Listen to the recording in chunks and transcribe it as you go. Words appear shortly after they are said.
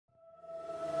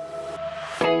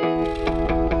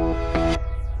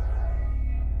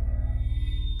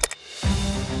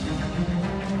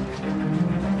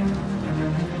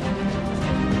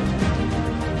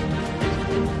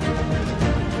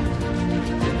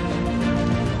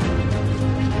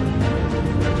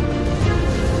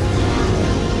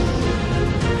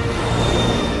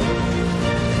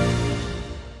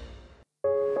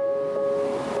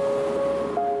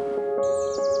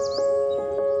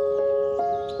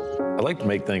I like to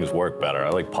make things work better. I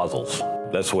like puzzles.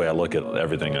 That's the way I look at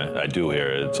everything I do here.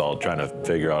 It's all trying to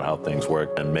figure out how things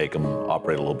work and make them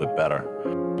operate a little bit better.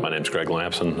 My name's Greg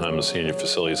Lampson. I'm a senior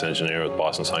facilities engineer with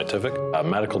Boston Scientific, a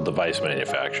medical device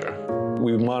manufacturer.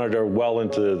 We monitor well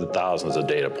into the thousands of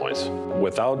data points.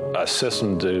 Without a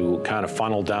system to kind of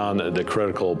funnel down the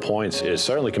critical points, it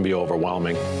certainly can be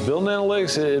overwhelming. Building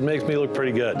analytics, it makes me look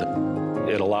pretty good.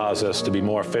 It allows us to be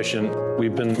more efficient.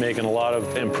 We've been making a lot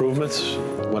of improvements.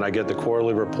 When I get the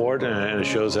quarterly report and it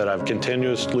shows that I've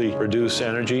continuously reduced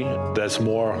energy, that's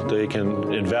more they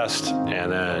can invest,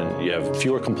 and then you have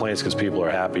fewer complaints because people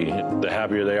are happy. The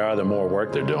happier they are, the more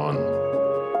work they're doing.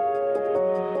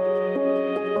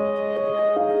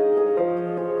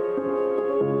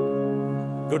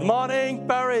 Good morning,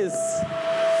 Paris.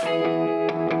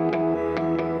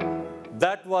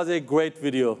 That was a great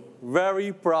video.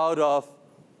 Very proud of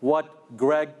what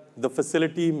Greg, the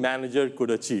facility manager,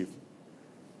 could achieve.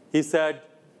 He said,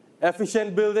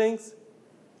 efficient buildings,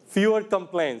 fewer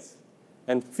complaints.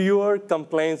 And fewer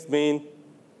complaints mean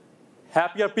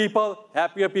happier people.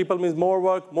 Happier people means more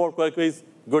work is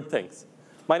good things.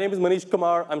 My name is Manish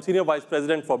Kumar. I'm Senior Vice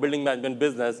President for Building Management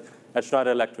Business at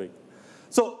Schneider Electric.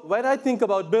 So when I think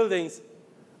about buildings,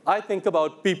 I think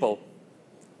about people.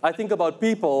 I think about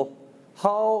people,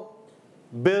 how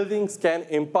buildings can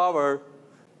empower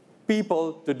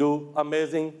people to do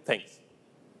amazing things.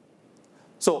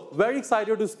 So very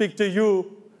excited to speak to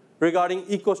you regarding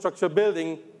EcoStruxure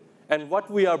building and what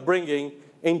we are bringing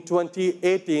in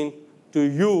 2018 to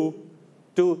you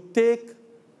to take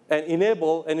and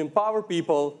enable and empower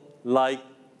people like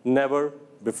never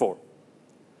before.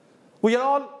 We are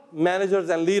all managers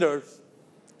and leaders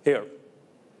here.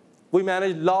 We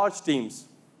manage large teams,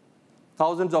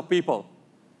 thousands of people.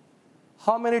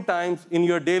 How many times in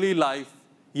your daily life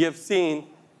you have seen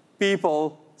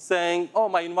people saying, oh,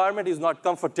 my environment is not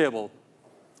comfortable.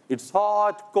 It's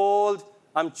hot, cold.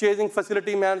 I'm chasing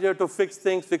facility manager to fix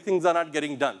things. Things are not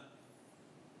getting done.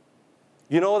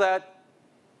 You know that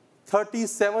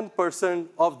 37%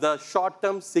 of the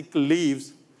short-term sick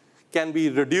leaves can be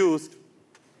reduced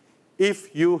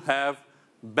if you have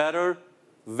better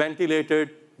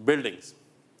ventilated buildings.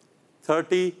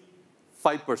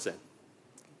 35%.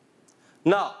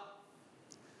 Now,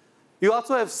 you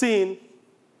also have seen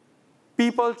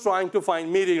people trying to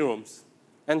find meeting rooms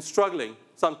and struggling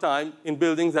sometime in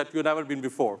buildings that you've never been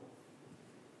before.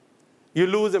 You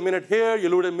lose a minute here, you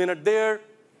lose a minute there,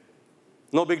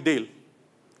 no big deal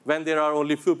when there are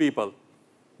only few people.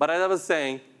 But as I was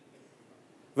saying,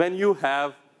 when you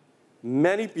have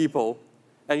many people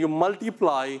and you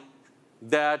multiply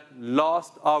that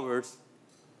lost hours,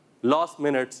 lost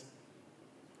minutes,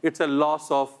 it's a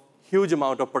loss of huge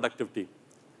amount of productivity.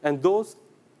 And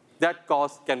that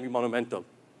cost can be monumental.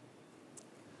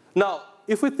 Now,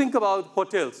 if we think about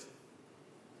hotels,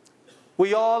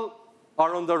 we all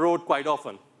are on the road quite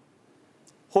often.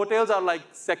 Hotels are like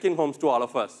second homes to all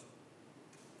of us.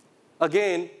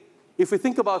 Again, if we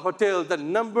think about hotels, the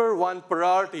 #1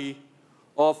 priority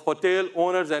of hotel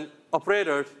owners and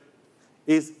operators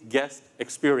is guest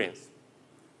experience.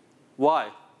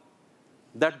 Why?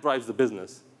 That drives the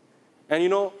business. And you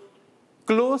know,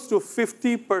 close to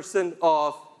 50%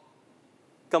 of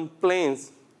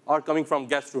complaints are coming from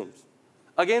guest rooms.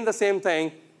 Again, the same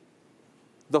thing.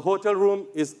 The hotel room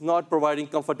is not providing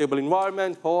comfortable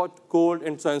environment, hot, cold,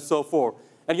 and so on and so forth.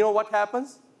 And you know what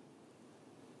happens?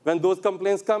 When those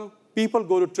complaints come, people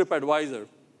go to TripAdvisor.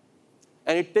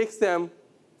 And it takes them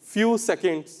few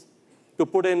seconds to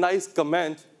put a nice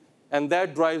comment, and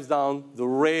that drives down the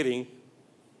rating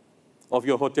of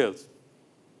your hotels.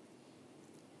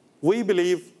 We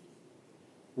believe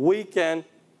we can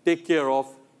take care of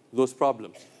those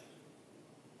problems.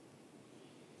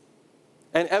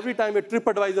 And every time a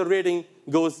TripAdvisor rating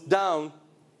goes down,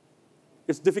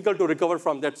 it's difficult to recover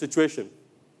from that situation.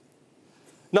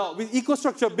 Now, with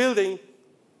EcoStruxure building,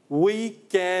 we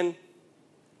can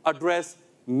address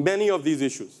many of these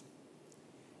issues.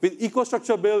 With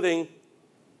EcoStruxure building,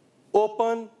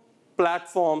 open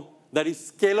platform that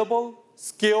is scalable,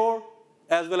 secure,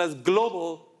 as well as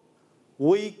global,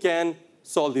 we can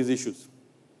solve these issues.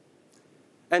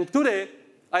 And today,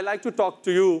 I'd like to talk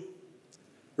to you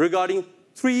regarding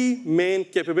 3 main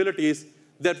capabilities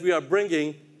that we are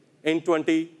bringing in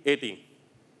 2018.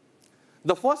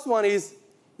 The first one is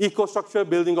EcoStruxure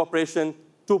Building Operation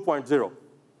 2.0.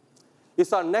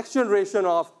 It's our next generation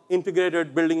of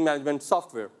integrated building management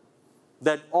software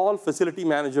that all facility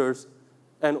managers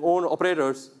and owner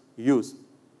operators use.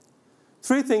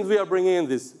 3 things we are bringing in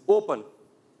this. Open.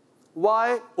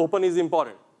 Why open is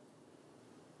important?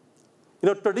 You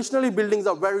know, traditionally, buildings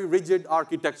are very rigid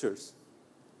architectures.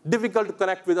 difficult to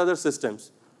connect with other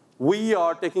systems. We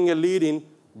are taking a lead in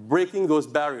breaking those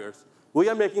barriers. We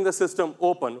are making the system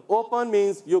open. Open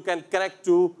means you can connect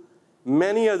to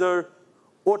many other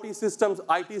OT systems,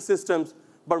 IT systems,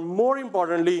 but more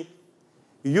importantly,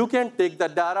 you can take the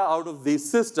data out of the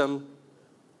system.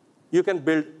 You can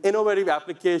build innovative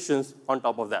applications on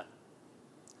top of that.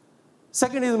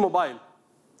 Second is mobile.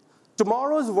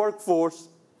 Tomorrow's workforce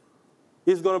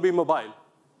is going to be mobile.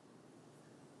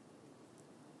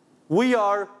 We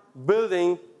are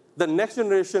building the next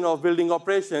generation of building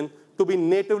operation to be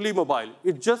natively mobile.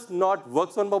 It just not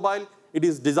works on mobile, it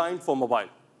is designed for mobile.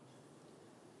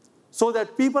 So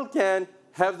that people can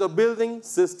have the building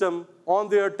system on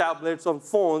their tablets, on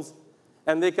phones,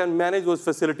 and they can manage those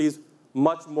facilities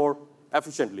much more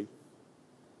efficiently.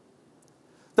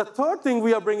 The third thing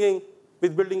we are bringing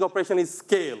with building operation is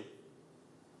scale.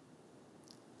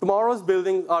 Tomorrow's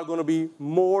buildings are going to be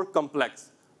more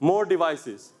complex, more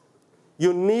devices.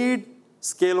 You need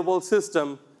scalable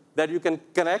system that you can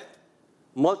connect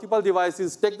multiple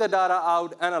devices, take the data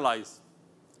out, analyze.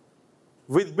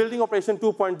 With building operation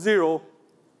 2.0,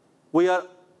 we are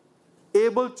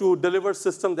able to deliver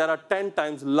systems that are 10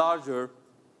 times larger,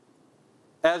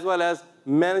 as well as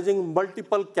managing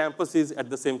multiple campuses at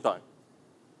the same time.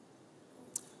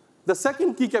 The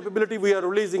second key capability we are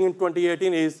releasing in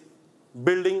 2018 is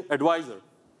Building Advisor.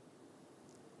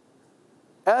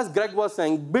 As Greg was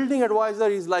saying, Building Advisor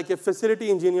is like a facility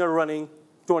engineer running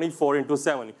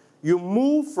 24/7. You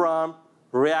move from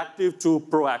reactive to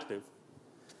proactive.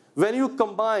 When you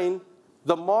combine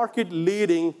the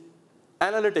market-leading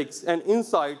analytics and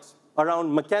insights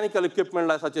around mechanical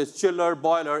equipment such as chiller,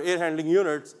 boiler, air handling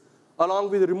units,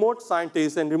 along with remote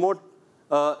scientists and remote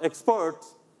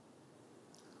experts,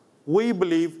 we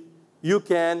believe you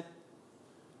can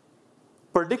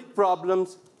predict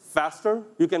problems faster,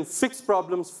 you can fix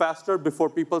problems faster before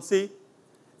people see,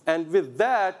 and with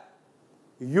that,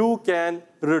 you can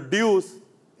reduce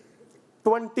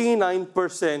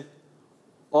 29%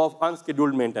 of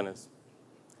unscheduled maintenance.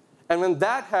 And when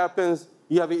that happens,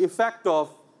 you have an effect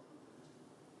of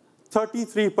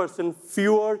 33%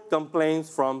 fewer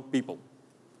complaints from people.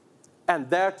 And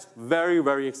that's very,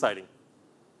 very exciting.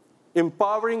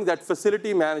 Empowering that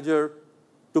facility manager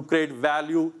to create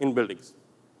value in buildings.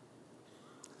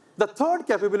 The third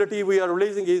capability we are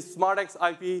releasing is SmartX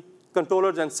IP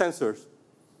controllers and sensors.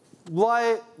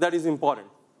 Why that is important?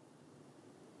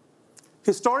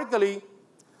 Historically,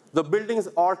 the building's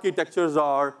architectures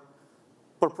are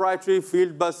proprietary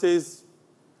field buses,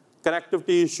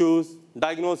 connectivity issues,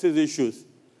 diagnosis issues.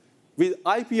 With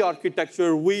IP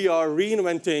architecture, we are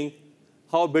reinventing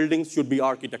how buildings should be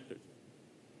architected.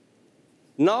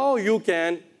 Now you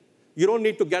don't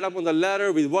need to get up on the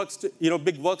ladder with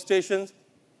big workstations.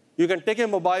 You can take a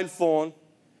mobile phone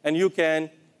and you can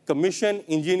commission,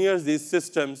 engineer these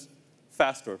systems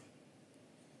faster.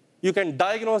 You can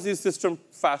diagnose these systems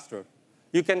faster.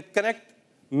 You can connect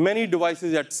many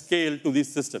devices at scale to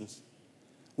these systems.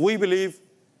 We believe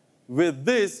with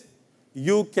this,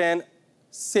 you can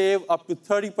save up to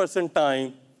 30%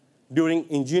 time during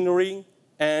engineering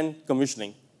and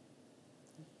commissioning.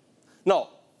 Now,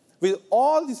 with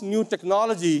all this new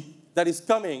technology that is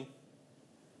coming,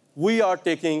 we are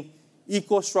taking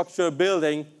EcoStruxure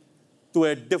building to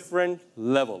a different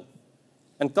level.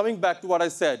 And coming back to what I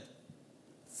said,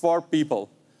 for people,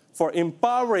 for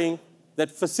empowering that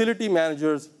facility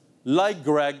managers like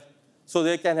Greg so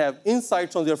they can have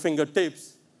insights on their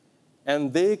fingertips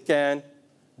and they can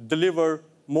deliver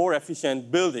more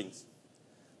efficient buildings.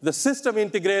 The system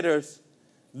integrators,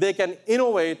 they can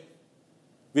innovate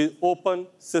with open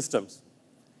systems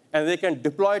and they can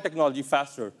deploy technology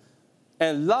faster.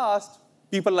 And last,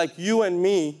 people like you and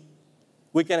me,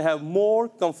 we can have more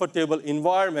comfortable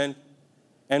environment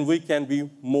and we can be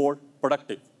more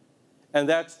productive. And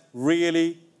that's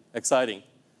really exciting.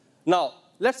 Now,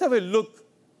 let's have a look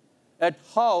at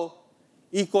how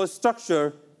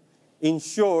EcoStruxure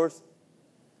ensures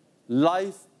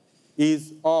life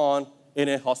is on in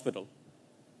a hospital.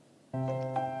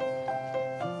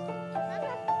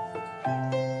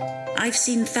 I've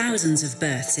seen thousands of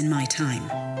births in my time.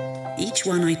 Each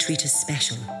one I treat as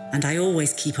special, and I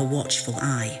always keep a watchful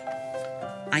eye.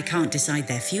 I can't decide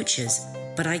their futures,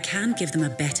 but I can give them a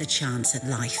better chance at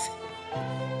life.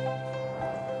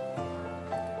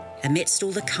 Amidst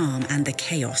all the calm and the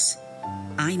chaos,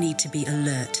 I need to be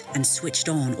alert and switched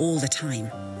on all the time.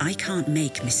 I can't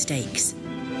make mistakes.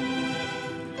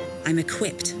 I'm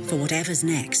equipped for whatever's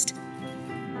next,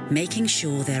 making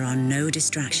sure there are no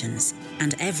distractions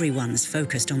and everyone's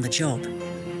focused on the job.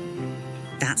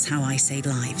 That's how I save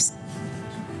lives.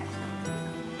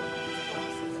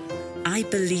 I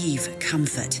believe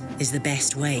comfort is the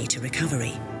best way to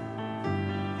recovery.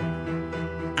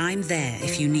 I'm there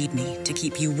if you need me to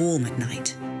keep you warm at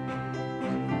night.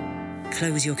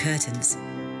 Close your curtains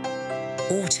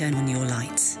or turn on your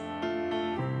lights.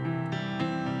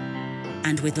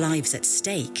 And with lives at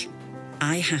stake,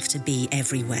 I have to be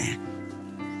everywhere.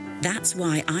 That's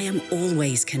why I am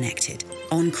always connected,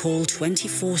 on call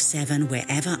 24/7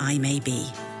 wherever I may be.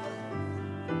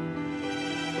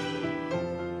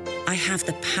 I have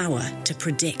the power to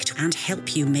predict and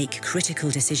help you make critical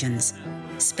decisions.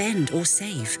 Spend or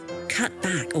save, cut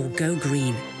back or go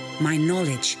green. My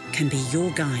knowledge can be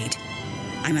your guide.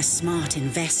 I'm a smart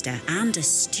investor and a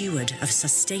steward of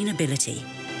sustainability.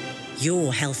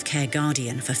 Your healthcare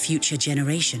guardian for future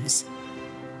generations.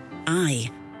 I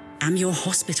am your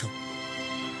hospital.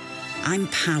 I'm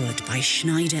powered by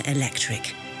Schneider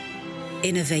Electric.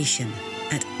 Innovation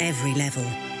at every level.